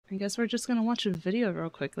I guess we're just gonna watch a video real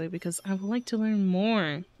quickly because I would like to learn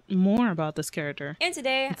more about this character. And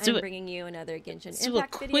today I'm bringing you another Genshin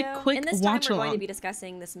Impact video. Quick and this time watch we're along. going to be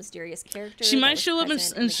discussing this mysterious character. She might show up in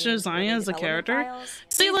Shazaya as a character.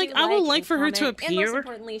 See, like, I would like for her to appear. And most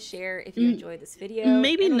importantly, share if you enjoyed this video.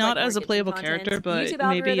 Maybe not as a playable character, but YouTube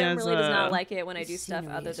maybe as really a... does not like it when I do stuff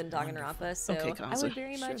other than Danganronpa, so I would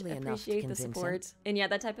very much appreciate the support. And yeah,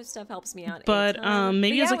 that type of stuff helps me out. But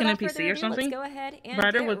maybe as like an NPC or something. Let's go ahead and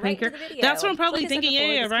Writer with pink hair. That's what I'm probably thinking.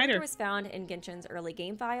 Yeah, writer. Was found in Genshin's early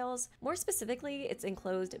game files. More specifically, it's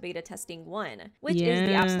enclosed beta testing 1, which is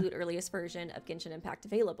the absolute earliest version of Genshin Impact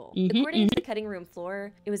available. According to the cutting room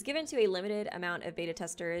floor, it was given to a limited amount of beta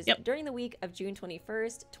testers during the week of June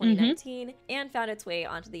 21st, 2019, and found its way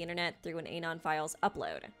onto the internet through an Anon Files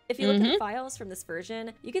upload. If you look at the files from this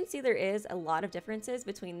version, you can see there is a lot of differences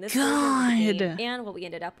between this version of the game and what we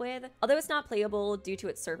ended up with. Although it's not playable due to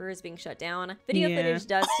its servers being shut down, video footage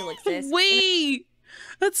does still exist. Wait!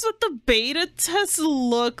 That's what the beta tests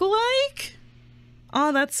look like?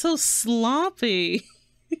 Oh, that's so sloppy.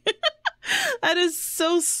 That is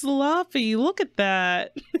so sloppy. Look at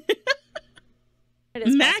that.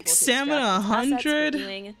 Max stamina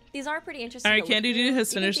 100. These are pretty interesting. Alright, Candy Dude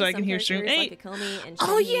has finished so I can hear stream. Hey.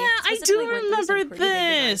 Oh yeah, I do remember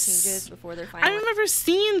this. I remember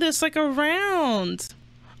seeing this like around.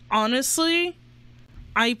 Honestly,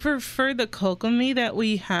 I prefer the Kokomi that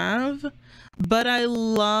we have, but I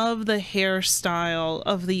love the hairstyle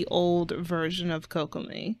of the old version of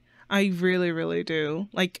Kokomi. I really, really do.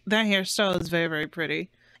 Like, that hairstyle is very, very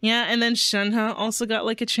pretty. Yeah, and then Shenhe also got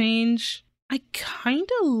like a change. I kind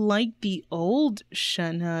of like the old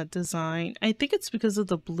Shenhe design. I think it's because of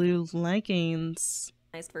the blue leggings.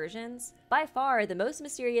 Versions. By far, the most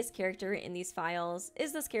mysterious character in these files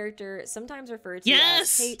is this character, sometimes referred to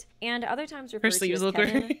as Kate, and other times referred to as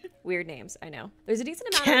Kevin. Weird names, I know. There's a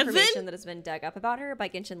decent amount of information that has been dug up about her by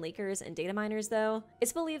Genshin leakers and data miners, though.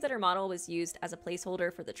 It's believed that her model was used as a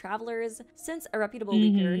placeholder for the Travelers, since a reputable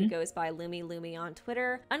leaker who goes by Lumi on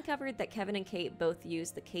Twitter uncovered that Kevin and Kate both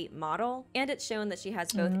use the Kate model, and it's shown that she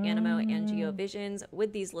has both Animo and Geo visions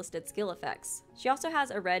with these listed skill effects. She also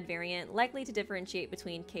has a red variant, likely to differentiate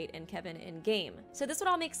between Kate and Kevin in-game. So this would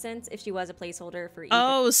all make sense if she was a placeholder for either.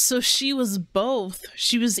 Oh, so she was both.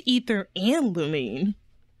 She was Ether and Lumine.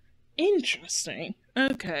 Interesting.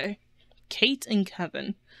 Okay. Kate and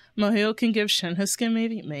Kevin. Mohio can give Shenhe skin,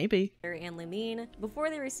 maybe? Maybe. And Lumine before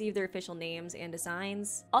they received their official names and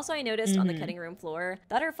designs. Also, I noticed on the cutting room floor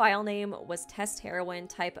that her file name was Test Heroine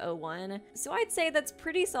Type 01, so I'd say that's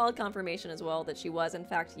pretty solid confirmation as well that she was in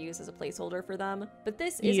fact used as a placeholder for them. But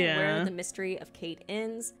this isn't where the mystery of Kate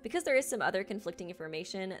ends, because there is some other conflicting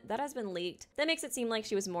information that has been leaked that makes it seem like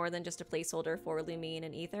she was more than just a placeholder for Lumine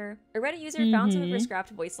and Ether. A Reddit user found some of her scrapped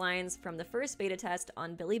voice lines from the first beta test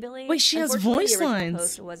on Bilibili. Wait, she has voice lines? The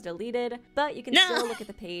post was deleted, but you can still look at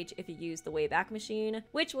the page if you use the Wayback Machine,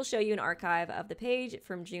 which will show you an archive of the page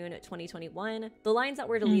from June 2021. The lines that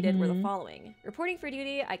were deleted were the following. Reporting for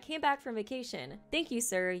duty, I came back from vacation. Thank you,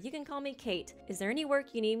 sir. You can call me Kate. Is there any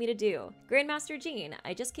work you need me to do? Grandmaster Jean,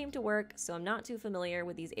 I just came to work, so I'm not too familiar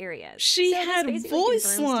with these areas. She had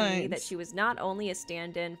voice lines. To me that she was not only a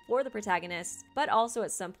stand-in for the protagonist, but also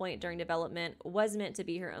at some point during development was meant to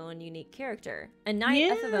be her own unique character. A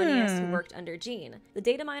knight of Favonius who worked under Jean. The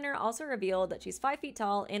data miner also revealed that she's 5 feet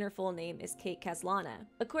tall and her full name is Kate Kaslana.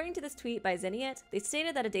 According to this tweet by Zenniat, they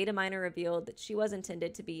stated that a data miner revealed that she was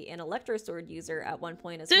intended to be an Electrosword user at one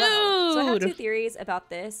point as well. So I have 2 theories about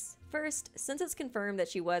this. First, since it's confirmed that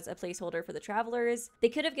she was a placeholder for the Travelers, they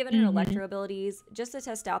could have given her Electro abilities just to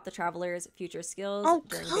test out the Travelers' future skills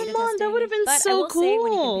during beta testing. That would have been so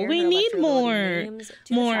cool. We need more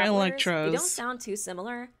Electros. They don't sound too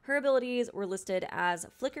similar. Her abilities were listed as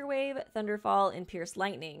Flicker Wave, Thunderfall, and Pierce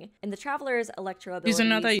Lightning, and the Traveler's Electro abilities are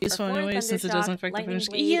not that useful anyway, since it doesn't affect the finish.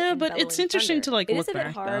 Yeah, but it's interesting to like look back. It is a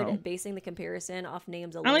bit hard basing the comparison off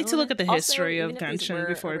names alone. I like to look at the history of Genshin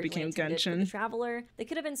before it became Genshin. The Traveler, they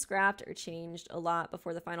could have been scrapped or changed a lot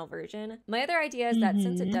before the final version. My other idea is that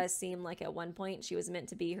since it does seem like at one point she was meant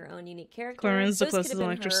to be her own unique character, Claren's the those closest could have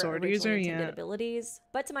been Electro her Sword user, abilities.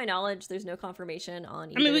 But to my knowledge, there's no confirmation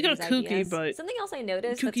on either I mean, we got of these Kuki, ideas. but something else I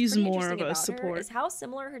noticed Kuki's that's pretty more interesting of a about support. her is how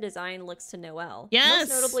similar her design looks to Noelle. Yes!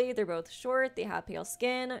 Most notably, they're both short, they have pale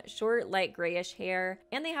skin, short, light grayish hair,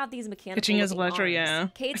 and they have these mechanical as Electro,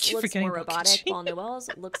 arms. Kate's looks more robotic, while Noelle's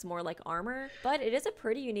looks more like armor, but it is a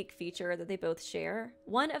pretty unique feature that they both share.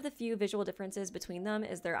 One of the the few visual differences between them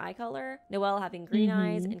is their eye color, Noelle having green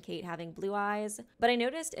eyes and Kate having blue eyes. But I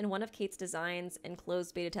noticed in one of Kate's designs in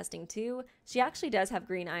closed beta testing 2, she actually does have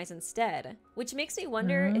green eyes instead, which makes me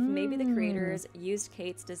wonder if maybe the creators used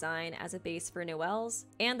Kate's design as a base for Noelle's,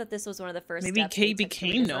 and that this was one of the first steps Kate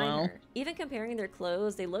became Noelle. Even comparing their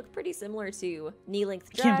clothes, they look pretty similar to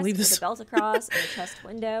knee-length dress with a belt across and a chest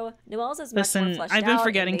window. Noelle's is much more fleshed out. I've been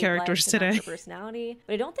forgetting characters today. Personality,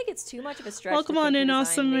 but I don't think it's too much of a stretch. Welcome on in,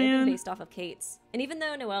 awesome man. Based off of Kate's. And even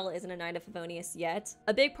though Noelle isn't a Knight of Favonius yet,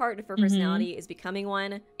 a big part of her personality is becoming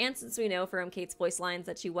one. And since we know from Kate's voice lines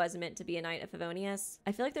that she was meant to be a Knight of Favonius,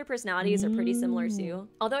 I feel like their personalities are pretty similar too.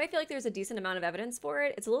 Although I feel like there's a decent amount of evidence for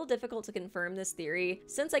it, it's a little difficult to confirm this theory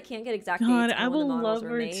since I can't get exact dates on when the models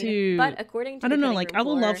were made. But according to I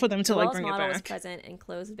would love for them to like bring it back. Model was present in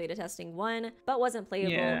closed beta testing 1, but wasn't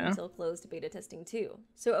playable until closed beta testing 2.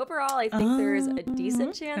 So overall, I think there's a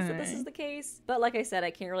decent chance that this is the case. But like I said,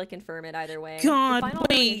 I can't really confirm it either way. God,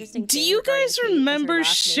 wait, do you guys remember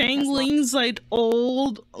Xiangling's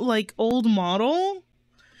old model?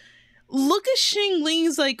 Look at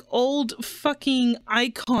Xiangling's old fucking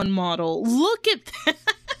icon model. Look at that.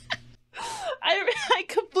 I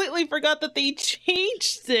completely forgot that they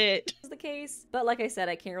changed it. The case, but like I said,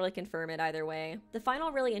 I can't really confirm it either way. The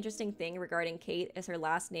final really interesting thing regarding Kate is her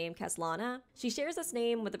last name, Caslana. She shares this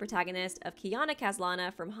name with the protagonist of Kiana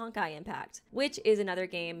Caslana from Honkai Impact, which is another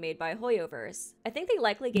game made by Hoyoverse. I think they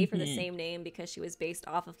likely gave her the same name because she was based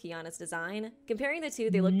off of Kiana's design. Comparing the two,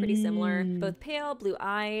 they look pretty similar. Both pale, blue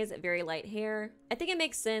eyes, very light hair. I think it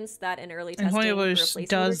makes sense that in early testing for a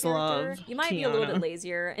placeholder character, you might be a little bit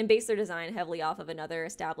lazier and base their design heavily off of another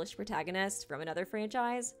established protagonist from another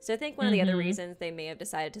franchise. So I think one of the other reasons they may have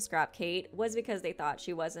decided to scrap Kate was because they thought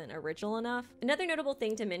she wasn't original enough. Another notable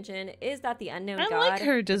thing to mention is that the unknown god, like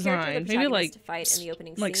her design. Maybe to fight in the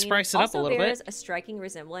opening spice it up a little bit. Bears a striking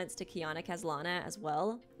resemblance to Kiana Caslana as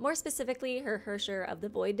well. More specifically, her Hersher of the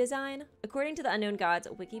Void design. According to the Unknown Gods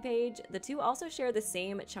wiki page, the two also share the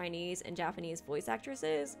same Chinese and Japanese voice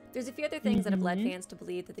actresses. There's a few other things that have led fans to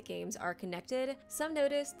believe that the games are connected. Some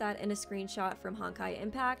noticed that in a screenshot from Honkai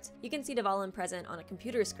Impact, you can see Dvalin present on a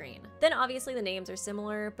computer screen. Then obviously the names are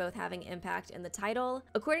similar, both having Impact in the title.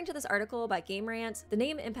 According to this article by Game Rant, the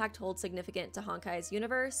name Impact holds significant to Honkai's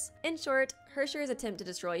universe. In short, Hersher's attempt to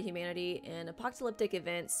destroy humanity in apocalyptic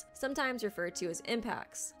events, sometimes referred to as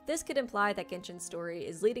impacts. This could imply that Genshin's story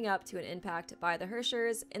is leading up to an impact by the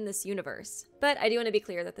Hershers in this universe. But I do want to be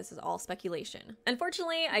clear that this is all speculation.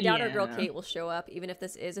 Unfortunately, I doubt our girl Kate will show up, even if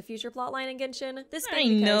this is a future plotline in Genshin. This I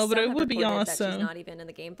know, but it would be awesome. That she's not even in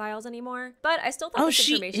the game files anymore. But I still thought this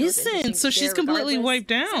information was interesting. Oh, she isn't. So she's completely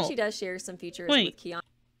wiped out. Since she does share some features with Kiana.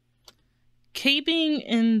 Kate being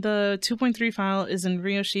in the 2.3 file is in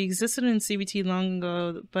Rio. She existed in CBT long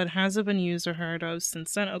ago, but hasn't been used or heard of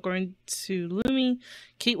since then. According to Lumi,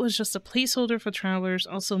 Kate was just a placeholder for travelers.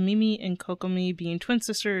 Also, Mimi and Kokomi being twin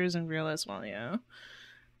sisters in real as well, yeah.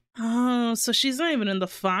 Oh, so she's not even in the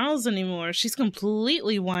files anymore. She's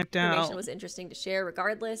completely wiped out. Information was interesting to share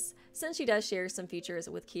regardless, since she does share some features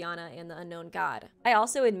with Kiana and the Unknown God. I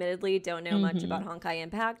also admittedly don't know much about Honkai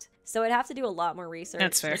Impact, so I'd have to do a lot more research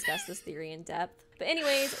to discuss this theory in depth. But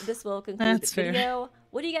anyways, this will conclude the video.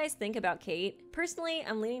 What do you guys think about Kate? Personally,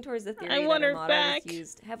 I'm leaning towards the theory that her model was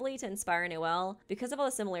used heavily to inspire Noelle because of all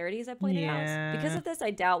the similarities I pointed out. Because of this,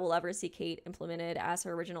 I doubt we'll ever see Kate implemented as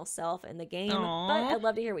her original self in the game. But I'd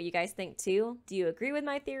love to hear what you guys think too. Do you agree with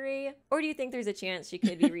my theory? Or do you think there's a chance she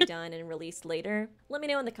could be redone and released later? Let me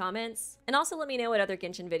know in the comments. And also let me know what other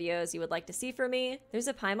Genshin videos you would like to see from me. There's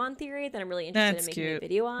a Paimon theory that I'm really interested in making a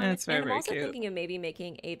video on. And I'm also thinking of maybe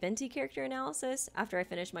making a Venti character analysis after I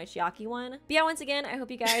finish my Chiaki one. But yeah, once again, I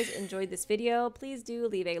hope you guys enjoyed this video. Please do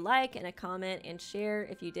leave a like and a comment and share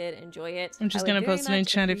if you did enjoy it. I'm just gonna post it in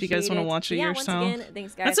chat if you guys want to watch it yourself. Once again,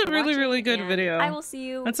 thanks guys. That's a really good video. I will see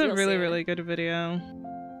you. That's a really good video.